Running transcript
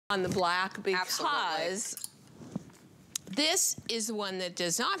on the black because Absolutely. this is one that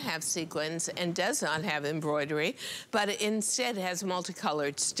does not have sequins and does not have embroidery, but it instead has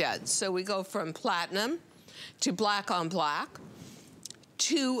multicolored studs. So we go from platinum to black on black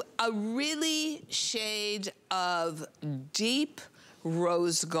to a really shade of deep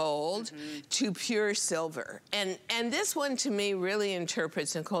rose gold to pure silver. And this one to me really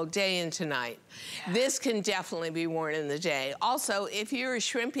interprets, Nicole, day into night. Yeah. This can definitely be worn in the day. Also, if you're a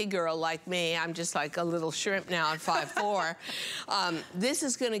shrimpy girl like me, I'm just like a little shrimp now at 5'4", this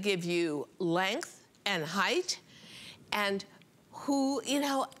is gonna give you length and height. And you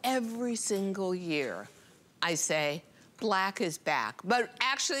know, every single year I say, black is back. But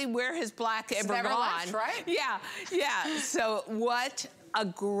actually, where has black ever gone? Left, right? Yeah, yeah. So what a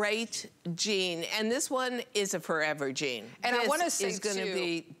great jean. And this one is a forever jean. And this I want to say, is going to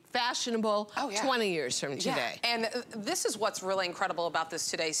be fashionable 20 years from today. Yeah. And this is what's really incredible about this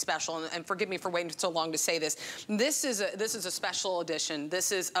today's special, and forgive me for waiting so long to say this. This is a special edition.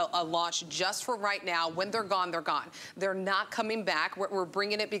 This is a launch just for right now. When they're gone, they're gone. They're not coming back. We're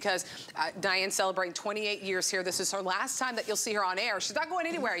bringing it because Diane's celebrating 28 years here. This is her last time that you'll see her on air. She's not going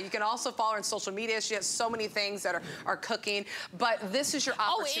anywhere. You can also follow her on social media. She has so many things that are cooking, but this is your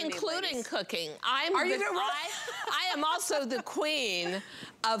opportunity. Oh, including ladies. Cooking. I am also the queen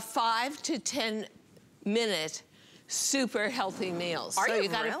of 5 to 10 minute super healthy meals. So you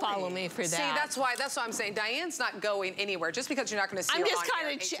gotta follow me for that. See, that's what I'm saying. Diane's not going anywhere just because you're not gonna see her on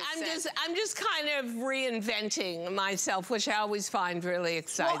air. I'm just kind of reinventing myself, which I always find really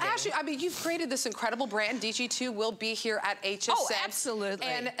exciting. Well, actually, I mean, you've created this incredible brand. DG2 will be here at HSN. Oh, absolutely.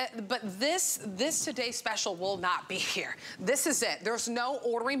 And but this today's special will not be here. This is it. There's no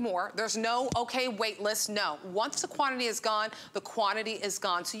ordering more. There's no wait list. No. Once the quantity is gone, the quantity is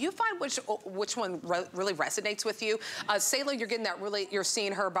gone. So you find which one really resonates with you. Sailor, you're getting that you're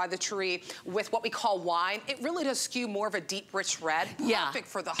seeing her by the tree with what we call wine. It really does skew more of a deep, rich red. Yeah. Perfect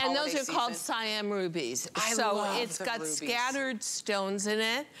for the holiday season. And those are called Siam rubies. So it's got scattered stones in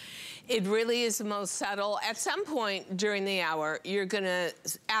it. It really is the most subtle. At some point during the hour, you're gonna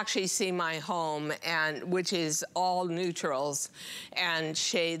actually see my home, which is all neutrals and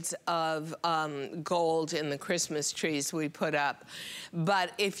shades of gold in the Christmas trees we put up.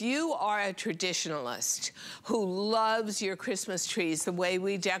 But if you are a traditionalist who loves your Christmas trees the way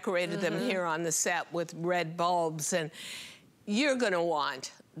we decorated them here on the set with red bulbs, and you're gonna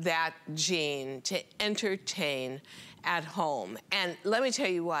want that jean to entertain at home. And let me tell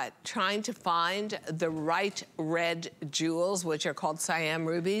you what, trying to find the right red jewels, which are called Siam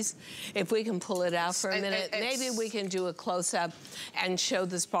rubies, if we can pull it out for a minute, maybe we can do a close-up and show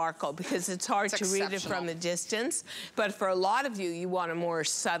the sparkle, because it's hard to read it from a distance. But for a lot of you, you want a more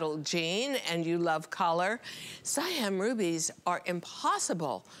subtle jean and you love color. Siam rubies are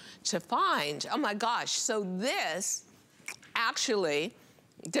impossible to find. Oh my gosh, so this actually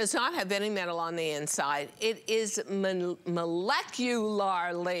does not have any metal on the inside. It is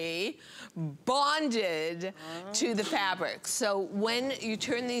molecularly bonded to the fabric. So when you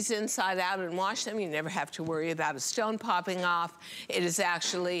turn these inside out and wash them, you never have to worry about a stone popping off. It is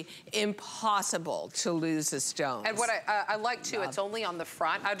actually impossible to lose a stone. And what I like too, it's only on the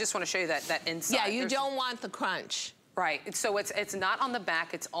front. I just want to show you that inside. Yeah, you don't want the crunch. Right. So it's not on the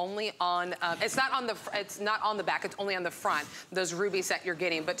back. It's only on. It's not on the back. It's only on the front. Those rubies that you're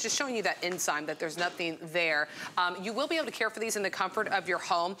getting, but just showing you that inside, that there's nothing there. You will be able to care for these in the comfort of your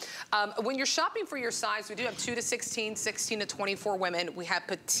home. When you're shopping for your size, we do have 2 to 16, 16 to 24 women. We have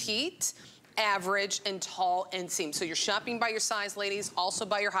petite, average, and tall inseam. So you're shopping by your size, ladies, also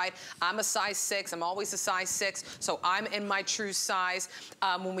by your height. I'm a size 6. I'm always a size 6, so I'm in my true size.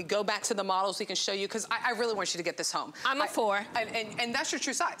 When we go back to the models, we can show you, because I really want you to get this home. I'm a 4. And that's your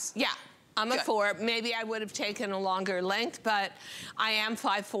true size. Yeah. I'm a 4. Maybe I would have taken a longer length, but I am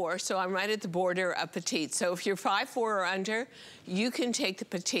 5'4", so I'm right at the border of petite. So if you're 5'4" or under, you can take the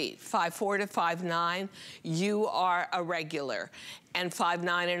petite. 5'4" to 5'9", you are a regular. And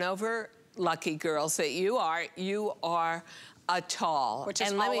 5'9" and over, lucky girls that you are a tall. Which is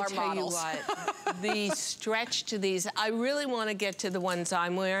and let all me our tell models. you what, the stretch to these, I really want to get to the ones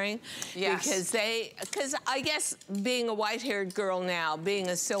I'm wearing. Yes. Because I guess being a white-haired girl now, being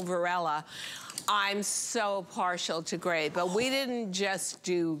a Silverella, I'm so partial to gray, but we didn't just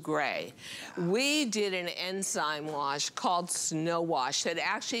do gray. We did an enzyme wash called Snow Wash that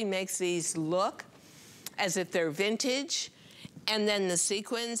actually makes these look as if they're vintage. And then the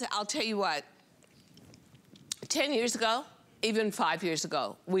sequins, I'll tell you what, 10 years ago, even 5 years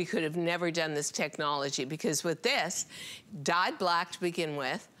ago, we could have never done this technology, because with this, dyed black to begin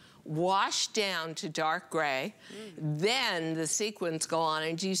with wash down to dark gray, then the sequins go on.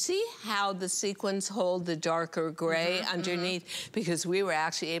 And do you see how the sequins hold the darker gray underneath? Because we were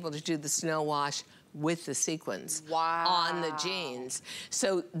actually able to do the snow wash with the sequins on the jeans.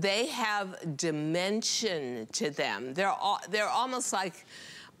 So they have dimension to them. They're almost like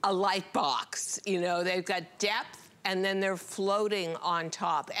a light box, you know, they've got depth and then they're floating on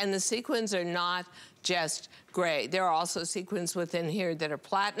top. And the sequins are not just gray. There are also sequins within here that are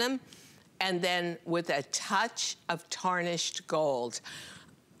platinum and then with a touch of tarnished gold.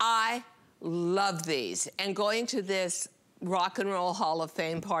 I love these. And going to this Rock and Roll Hall of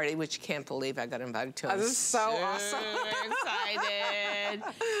Fame party, which you can't believe I got invited to. This is so awesome. Excited.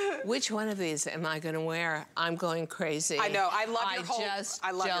 Which one of these am I going to wear? I'm going crazy. I know. I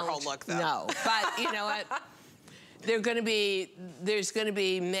love your whole look, though. No, but you know what? There's going to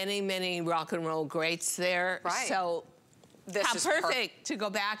be many, many rock and roll greats there. Right. So how perfect to go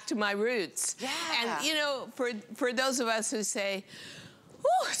back to my roots. Yeah. And you know, for those of us who say,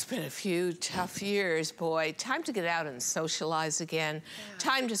 oh, it's been a few tough years, boy. Time to get out and socialize again. Yeah.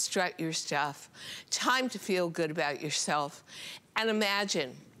 Time to strut your stuff. Time to feel good about yourself. And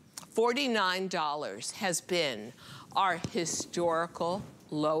imagine, $49 has been our historical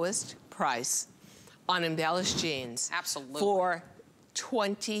lowest price on embellished jeans. Absolutely. For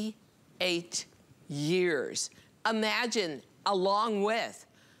 28 years. Imagine, along with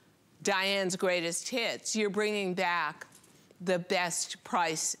Diane's greatest hits, you're bringing back the best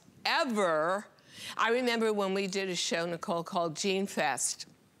price ever. I remember when we did a show, Nicole, called Jean Fest.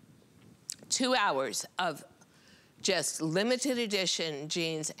 2 hours of just limited edition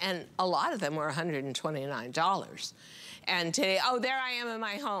jeans, and a lot of them were $129. And today, oh, there I am in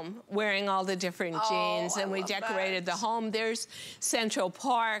my home wearing all the different jeans, and we decorated the home. There's Central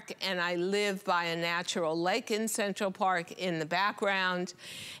Park, and I live by a natural lake in Central Park in the background,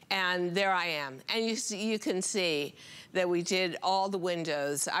 and there I am. And you can see that we did all the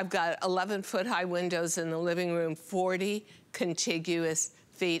windows. I've got 11-foot high windows in the living room, 40 contiguous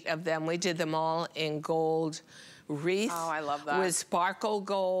feet of them. We did them all in gold wreath. Oh, I love that. With sparkle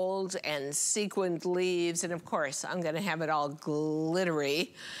gold and sequined leaves, and of course, I'm gonna have it all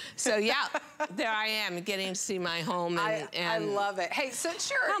glittery. So yeah, there I am, getting to see my home. And I love it. Hey,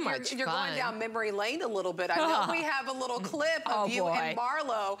 since you're going down memory lane a little bit, I know we have a little clip of you and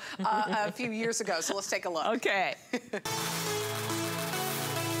Marlo a few years ago, so let's take a look. Okay.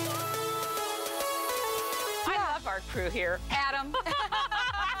 I love our crew here. Adam.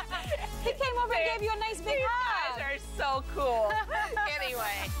 He came over and gave you a nice big hug. You guys are so cool.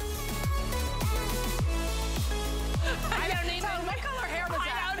 Anyway. What color hair was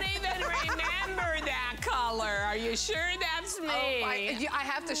that? I don't even remember that color. Are you sure that's me? I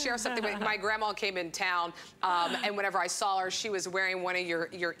have to share something. My grandma came in town, and whenever I saw her, she was wearing one of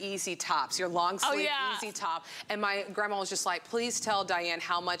your easy tops, your long sleeve easy top. And my grandma was just like, please tell Diane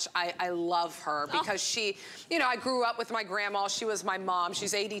how much I love her, because she, you know, I grew up with my grandma. She was my mom.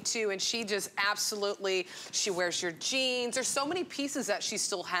 She's 82, and she just absolutely, she wears your jeans. There's so many pieces that she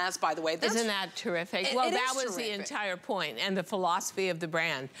still has, by the way. Isn't that terrific? Well, that was the entire point and the philosophy of the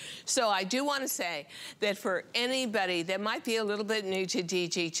brand. So I do want to say that for anybody that might be a little bit new to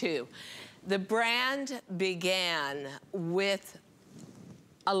DG2, the brand began with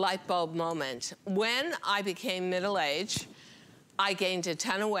a light bulb moment. When I became middle-aged, I gained a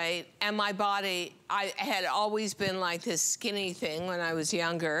ton of weight, and my body, I had always been like this skinny thing when I was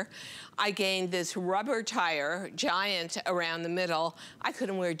younger. I gained this rubber tire, giant around the middle. I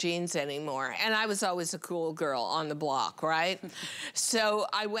couldn't wear jeans anymore, and I was always a cool girl on the block, right? So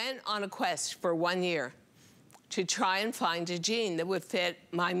I went on a quest for 1 year to try and find a jean that would fit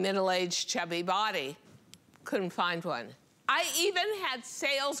my middle-aged chubby body. Couldn't find one. I even had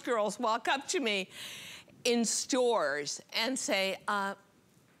sales girls walk up to me in stores and say,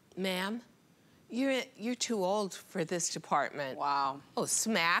 ma'am, you're too old for this department. Wow. Oh,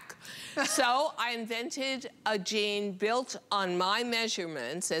 smack. So I invented a jean built on my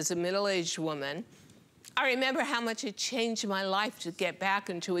measurements as a middle-aged woman. I remember how much it changed my life to get back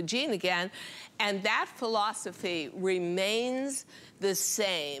into a jean again. And that philosophy remains the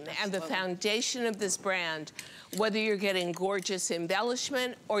same. Absolutely. And the foundation of this brand, whether you're getting gorgeous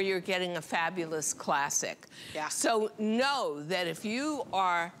embellishment or you're getting a fabulous classic. Yeah. So know that if you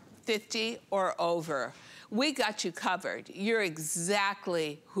are 50 or over, we got you covered. You're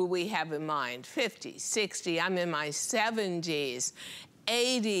exactly who we have in mind. 50, 60, I'm in my 70s,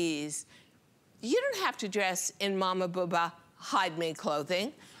 80s. You don't have to dress in Mama Booba hide me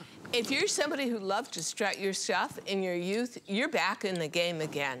clothing. if you're somebody who loved to strut your stuff in your youth, you're back in the game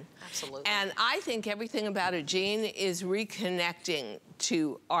again. Absolutely. And I think everything about a jean is reconnecting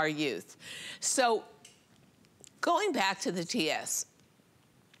to our youth. So going back to the TS,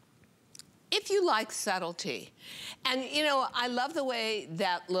 if you like subtlety, and you know, I love the way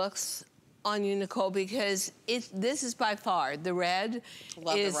that looks on you, Nicole, because this is by far the red.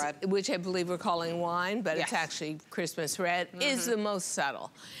 Love the red. Which I believe we're calling wine, but yes. It's actually Christmas red, is the most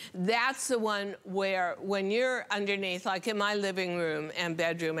subtle. That's the one where when you're underneath, like in my living room and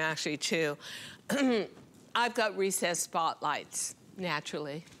bedroom actually too, I've got recessed spotlights,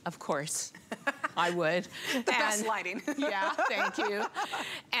 naturally, of course. I would. The best lighting. Yeah, thank you.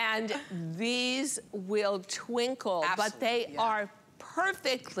 And these will twinkle, but they are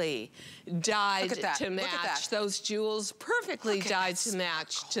perfectly dyed to match. Those jewels perfectly dyed to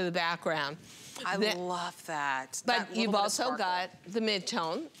match to the background. I love that. But you've also got the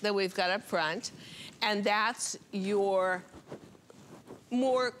mid-tone that we've got up front, and that's your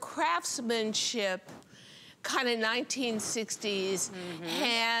more craftsmanship, kind of 1960s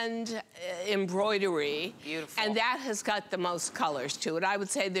hand embroidery. Beautiful. And that has got the most colors to it. I would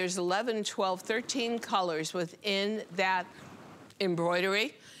say there's 11, 12, 13 colors within that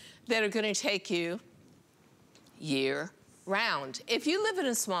embroidery that are going to take you year round. If you live in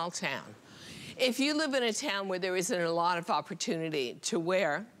a small town, if you live in a town where there isn't a lot of opportunity to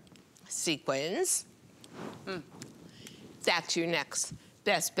wear sequins, that's your next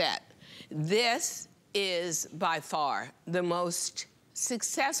best bet. This is by far the most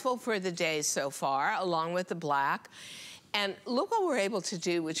successful for the day so far, along with the black. And look what we're able to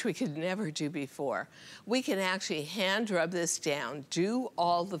do, which we could never do before. We can actually hand rub this down, do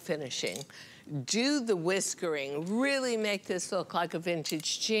all the finishing, do the whiskering, really make this look like a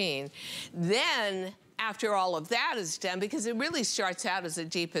vintage jean. Then, after all of that is done, because it really starts out as a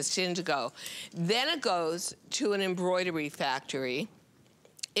deepest indigo, then it goes to an embroidery factory.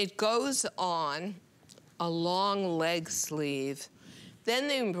 It goes on a long leg sleeve. Then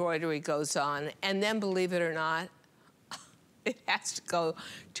the embroidery goes on, and then, believe it or not, it has to go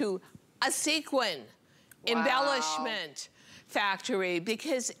to a sequin embellishment factory,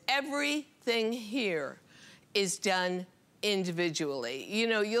 because everything here is done individually. You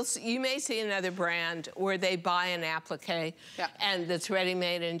know, you may see another brand where they buy an applique and that's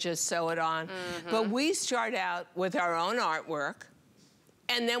ready-made and just sew it on. But we start out with our own artwork,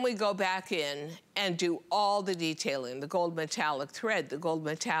 and then we go back in and do all the detailing, the gold metallic thread, the gold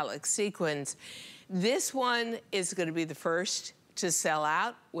metallic sequins. This one is going to be the first to sell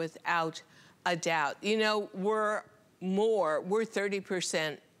out without a doubt. You know, we're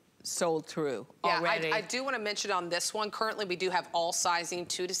 30% sold through already. I do want to mention on this one, currently we do have all sizing,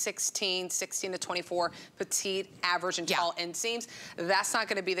 2 to 16, 16 to 24, petite, average, and tall inseams. That's not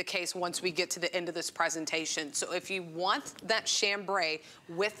going to be the case once we get to the end of this presentation. So if you want that chambray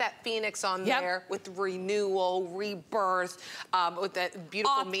with that phoenix on there, with renewal, rebirth, with that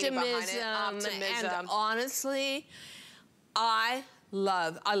beautiful meaning behind it, optimism. And honestly, I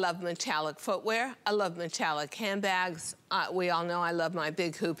love metallic footwear. I love metallic handbags. We all know I love my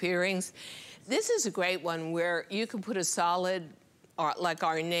big hoop earrings. This is a great one where you can put a solid, or like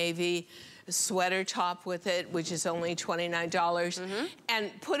our navy sweater top with it, which is only $29,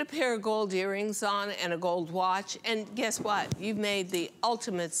 and put a pair of gold earrings on and a gold watch, and guess what? You've made the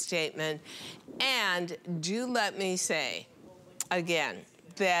ultimate statement. And do let me say, again,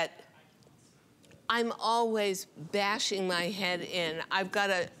 that I'm always bashing my head in. I've got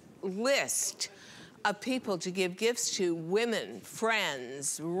a list of people to give gifts to, women,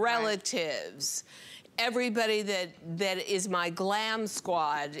 friends, relatives, everybody that is my glam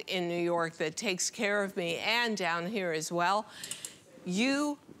squad in New York that takes care of me, and down here as well.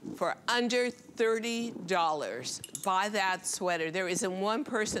 You, for under $30, buy that sweater. There isn't one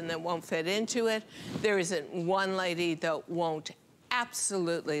person that won't fit into it. There isn't one lady that won't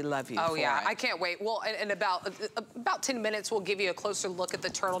absolutely love you for it. I can't wait. Well, in about 10 minutes, we'll give you a closer look at the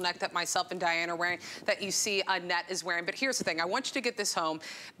turtleneck that myself and Diane are wearing, that you see Annette is wearing. But here's the thing. I want you to get this home,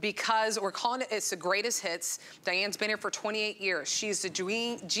 because we're calling it's the greatest hits. Diane's been here for 28 years. She's the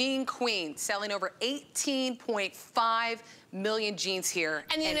jean queen, selling over 18.5 million jeans here.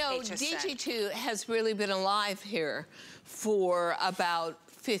 And you know, HSN. DG2 has really been alive here for about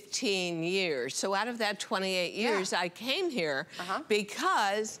 15 years. So out of that 28 years, I came here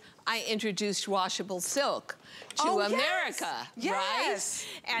because I introduced washable silk to America, right?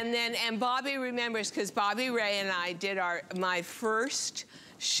 And then, and Bobby remembers, because Bobby Ray and I did my first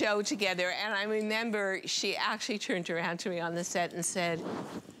show together, and I remember she actually turned around to me on the set and said,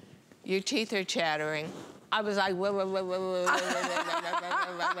 "Your teeth are chattering." I was like, But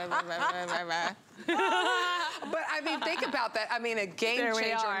I mean, think about that. I mean, a game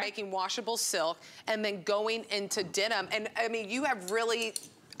changer making washable silk and then going into denim. And I mean, you have really,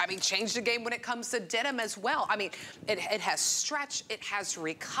 I mean, changed the game when it comes to denim as well. I mean, it has stretch, it has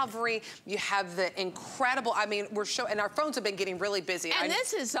recovery. You have the incredible, I mean, and our phones have been getting really busy. And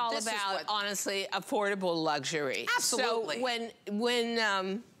this is all about, honestly, affordable luxury. Absolutely. So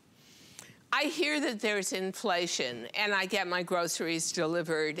when I hear that there's inflation and I get my groceries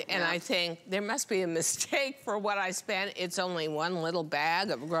delivered and I think there must be a mistake for what I spent. It's only one little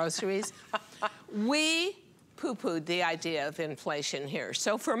bag of groceries. We poo-pooed the idea of inflation here.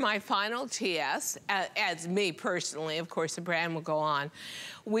 So for my final TS, as me personally, of course the brand will go on,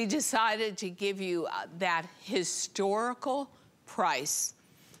 we decided to give you that historical price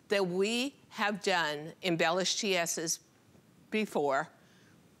that we have done embellished TSs before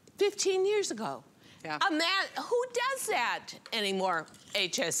 15 years ago. Yeah. Who does that anymore?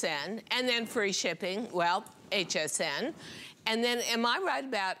 HSN. And then free shipping, well, HSN. And then, am I right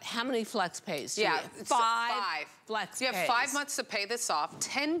about how many flex pays? Yeah, five flex pays. You have 5 months to pay this off.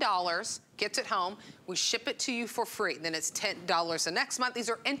 $10 gets it home. We ship it to you for free. Then it's $10 the next month.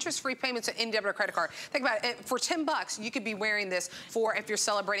 These are interest-free payments to any debit or credit card. Think about it. For $10, you could be wearing this for if you're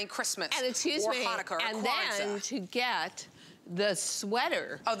celebrating Christmas or Hanukkah or Kwanzaa. And then to get the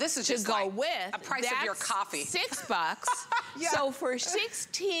sweater this is just to go like with a price of your coffee. $6. So for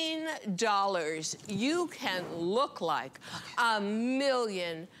 $16, you can look like $1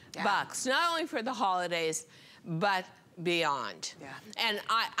 million bucks, not only for the holidays, but beyond. And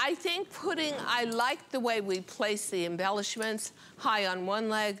I think I like the way we place the embellishments high on one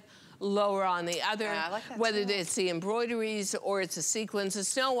leg, lower on the other. I like that whether too. it's the embroideries or it's a sequins. The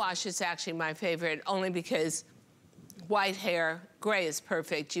snow wash is actually my favorite, only because white hair, gray is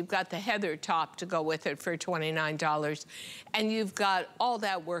perfect. You've got the heather top to go with it for $29. And you've got all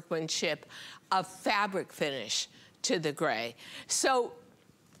that workmanship of fabric finish to the gray. So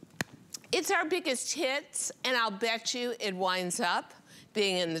it's our biggest hits, and I'll bet you it winds up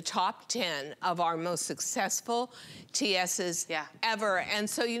being in the top 10 of our most successful TSs ever. And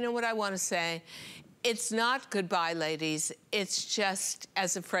so you know what I want to say? It's not goodbye, ladies. It's just,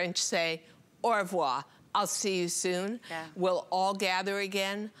 as the French say, au revoir. I'll see you soon. We'll all gather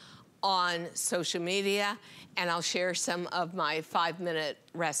again on social media, and I'll share some of my 5-minute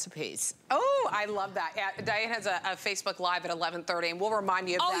recipes. Oh, I love that. Diane has a Facebook Live at 11:30, and we'll remind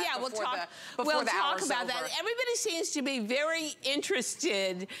you of that we'll talk about that. Everybody seems to be very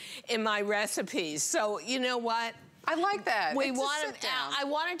interested in my recipes. So you know what? I like that. I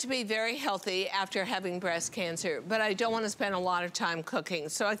want it to be very healthy after having breast cancer, but I don't want to spend a lot of time cooking.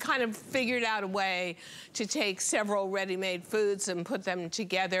 So I kind of figured out a way to take several ready-made foods and put them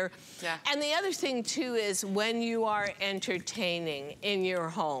together. And the other thing, too, is when you are entertaining in your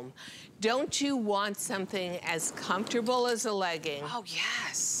home, don't you want something as comfortable as a legging? Oh,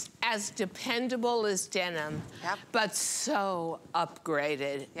 yes. As dependable as denim, but so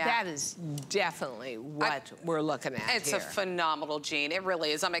upgraded. That is definitely what we're looking at It's a phenomenal jean. It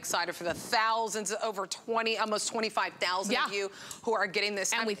really is. I'm excited for the thousands, over almost 25,000 of you who are getting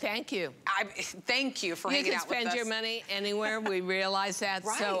this. And we thank you. Thank you for hanging out with us. You can spend your money anywhere. We realize that.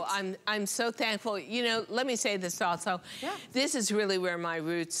 So I'm so thankful. You know, let me say this also. This is really where my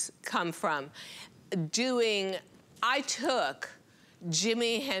roots come from. I took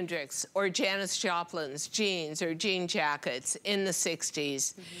Jimi Hendrix or Janis Joplin's jeans or jean jackets in the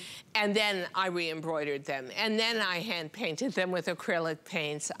 60s, and then I re-embroidered them, and then I hand-painted them with acrylic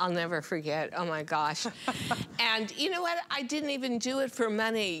paints. I'll never forget, oh my gosh. And you know what, I didn't even do it for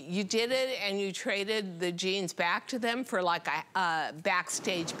money. You did it and you traded the jeans back to them for like a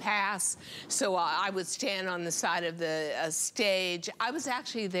backstage pass. So I would stand on the side of the stage. I was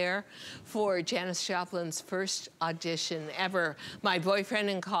actually there for Janis Joplin's first audition ever. My boyfriend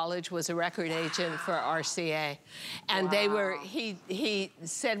in college was a record agent for RCA. And he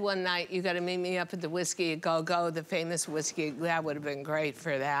said one night, you gotta meet me up at the Whiskey Go-Go, the famous whiskey. That would have been great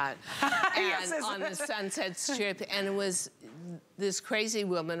for that. And on the Sunset Strip. And it was this crazy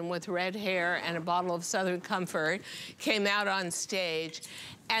woman with red hair and a bottle of Southern Comfort came out on stage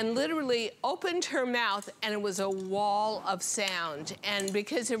and literally opened her mouth, and it was a wall of sound. And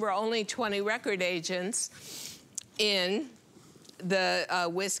because there were only 20 record agents in the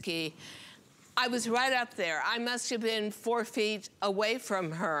Whiskey, I was right up there. I must have been 4 feet away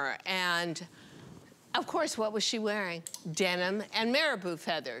from her. And of course, what was she wearing? Denim and marabou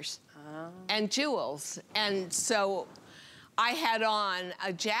feathers and jewels. And so I had on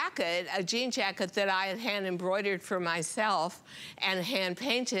a jacket, a jean jacket that I had hand embroidered for myself and hand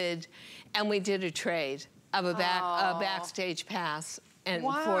painted, and we did a trade. of a backstage pass. And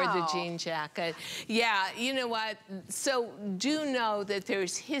for the jean jacket. Yeah, you know what? So do know that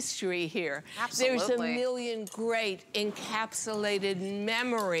there's history here. Absolutely. There's a million great encapsulated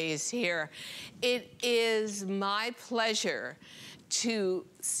memories here. It is my pleasure to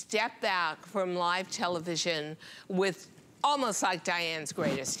step back from live television with almost like Diane's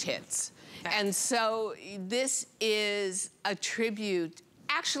greatest hits. And so this is a tribute,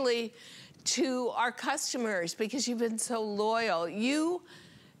 actually, to our customers, because you've been so loyal. You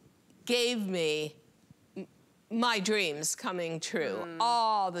gave me my dreams coming true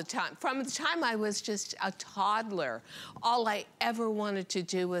all the time. From the time I was just a toddler, all I ever wanted to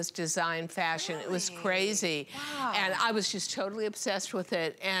do was design fashion. It was crazy. Wow. And I was just totally obsessed with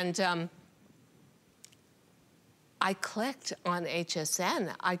it. And I clicked on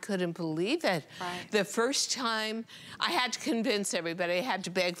HSN. I couldn't believe it. Right. The first time, I had to convince everybody, I had to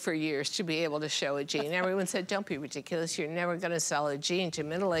beg for years to be able to show a jean. Everyone said, don't be ridiculous, you're never gonna sell a jean to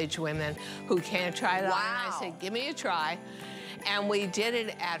middle-aged women who can't try it on. And I said, give me a try. And we did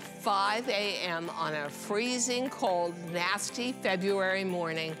it at 5 a.m. on a freezing cold, nasty February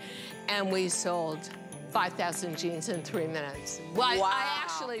morning, and we sold 5,000 jeans in 3 minutes. Well, I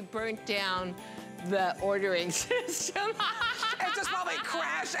actually burnt down the ordering system. It just probably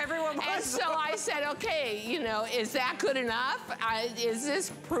crashed. Everyone was. And so I said, okay, you know, is that good enough? Is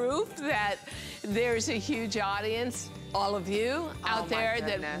this proof that there's a huge audience, all of you out there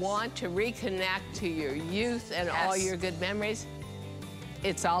that want to reconnect to your youth and all your good memories?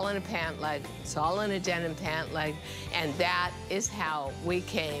 It's all in a pant leg. It's all in a denim pant leg. And that is how we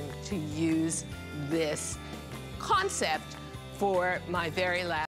came to use this concept for my very last